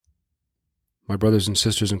My brothers and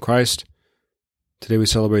sisters in Christ, today we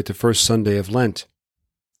celebrate the first Sunday of Lent,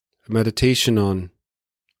 a meditation on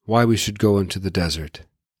why we should go into the desert.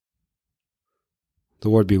 The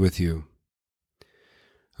Lord be with you.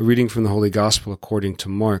 A reading from the Holy Gospel according to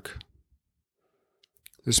Mark.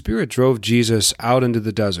 The Spirit drove Jesus out into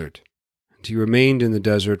the desert, and he remained in the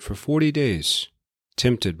desert for 40 days,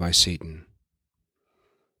 tempted by Satan.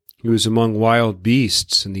 He was among wild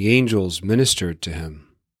beasts, and the angels ministered to him.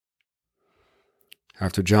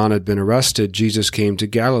 After John had been arrested, Jesus came to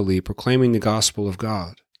Galilee proclaiming the gospel of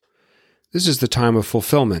God. This is the time of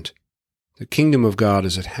fulfillment. The kingdom of God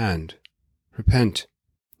is at hand. Repent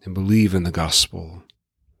and believe in the gospel.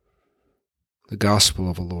 The gospel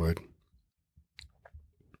of the Lord.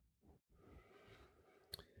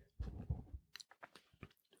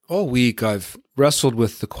 All week I've wrestled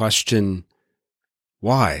with the question,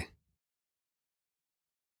 why?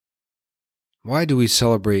 Why do we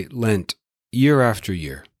celebrate Lent year after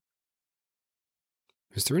year?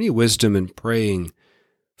 Is there any wisdom in praying,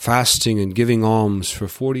 fasting, and giving alms for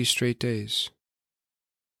 40 straight days?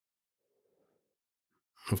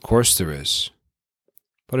 Of course there is.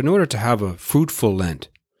 But in order to have a fruitful Lent,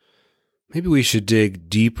 maybe we should dig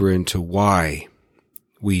deeper into why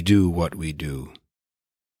we do what we do.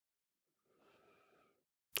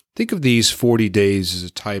 Think of these 40 days as a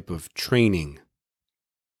type of training.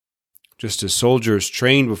 Just as soldiers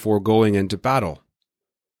train before going into battle,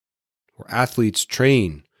 or athletes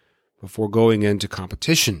train before going into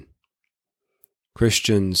competition,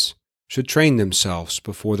 Christians should train themselves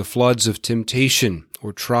before the floods of temptation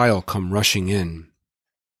or trial come rushing in.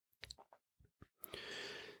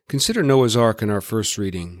 Consider Noah's Ark in our first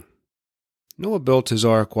reading. Noah built his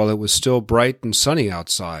ark while it was still bright and sunny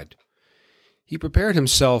outside. He prepared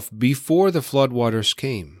himself before the floodwaters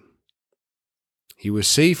came. He was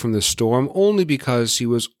safe from the storm only because he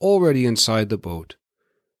was already inside the boat,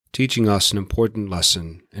 teaching us an important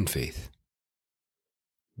lesson in faith.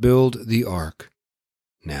 Build the ark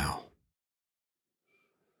now.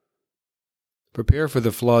 Prepare for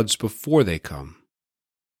the floods before they come.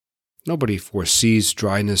 Nobody foresees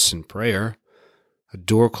dryness in prayer, a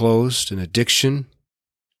door closed, an addiction,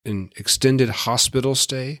 an extended hospital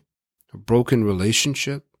stay, a broken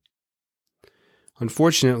relationship.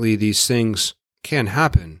 Unfortunately, these things can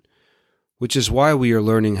happen, which is why we are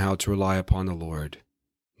learning how to rely upon the Lord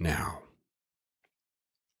now.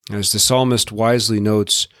 As the psalmist wisely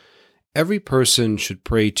notes, every person should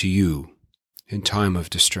pray to you in time of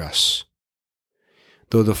distress.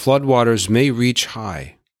 Though the floodwaters may reach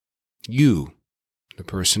high, you, the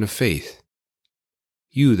person of faith,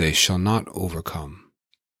 you they shall not overcome.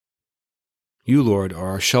 You, Lord, are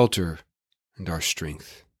our shelter and our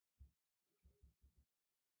strength.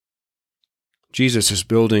 Jesus is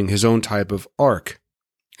building his own type of ark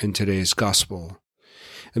in today's gospel.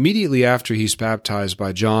 Immediately after he's baptized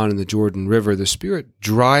by John in the Jordan River, the Spirit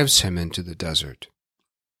drives him into the desert.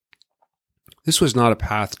 This was not a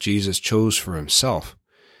path Jesus chose for himself.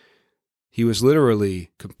 He was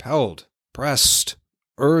literally compelled, pressed,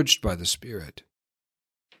 urged by the Spirit.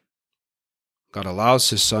 God allows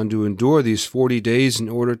his Son to endure these 40 days in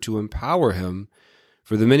order to empower him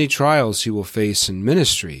for the many trials he will face in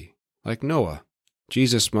ministry. Like Noah,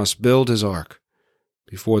 Jesus must build his ark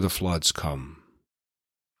before the floods come.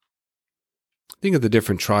 Think of the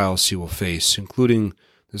different trials he will face, including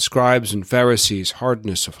the scribes and Pharisees'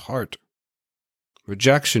 hardness of heart,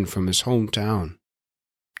 rejection from his hometown,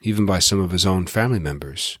 even by some of his own family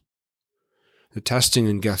members, the testing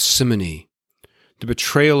in Gethsemane, the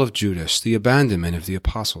betrayal of Judas, the abandonment of the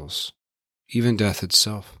apostles, even death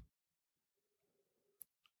itself.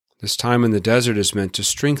 This time in the desert is meant to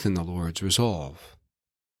strengthen the Lord's resolve.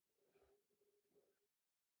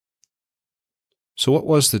 So what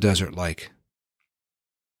was the desert like?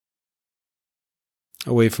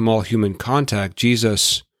 Away from all human contact,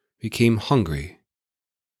 Jesus became hungry.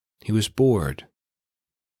 He was bored.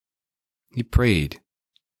 He prayed.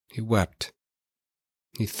 He wept.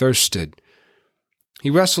 He thirsted.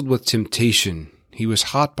 He wrestled with temptation. He was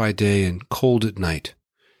hot by day and cold at night,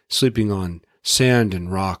 sleeping on sand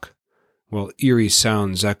and rock, while eerie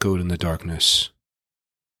sounds echoed in the darkness.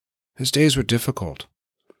 His days were difficult,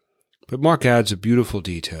 but Mark adds a beautiful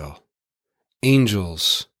detail.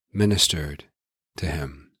 Angels ministered to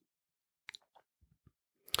him.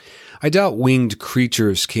 I doubt winged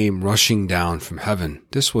creatures came rushing down from heaven.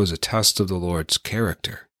 This was a test of the Lord's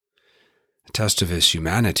character, a test of his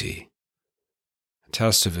humanity, a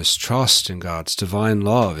test of his trust in God's divine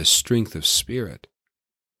love, his strength of spirit.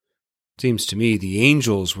 It seems to me the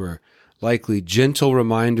angels were likely gentle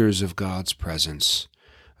reminders of God's presence,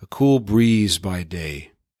 a cool breeze by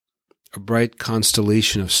day, a bright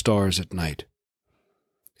constellation of stars at night,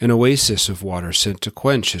 an oasis of water sent to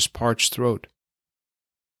quench his parched throat,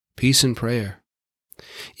 peace and prayer,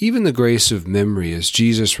 even the grace of memory as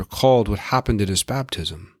Jesus recalled what happened at his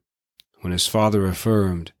baptism, when his Father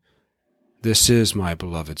affirmed, "This is my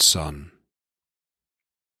beloved Son."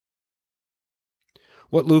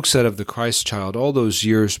 What Luke said of the Christ child all those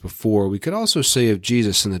years before, we could also say of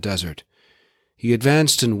Jesus in the desert. He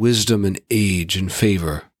advanced in wisdom and age and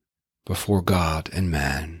favor before God and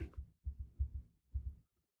man.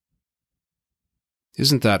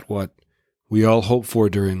 Isn't that what we all hope for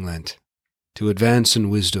during Lent? To advance in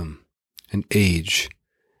wisdom and age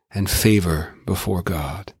and favor before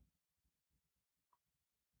God.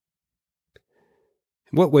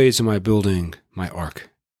 In what ways am I building my ark?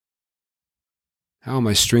 How am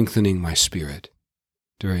I strengthening my spirit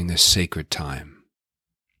during this sacred time?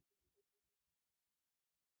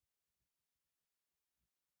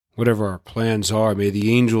 Whatever our plans are, may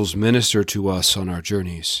the angels minister to us on our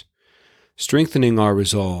journeys, strengthening our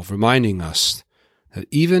resolve, reminding us that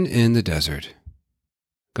even in the desert,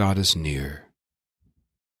 God is near.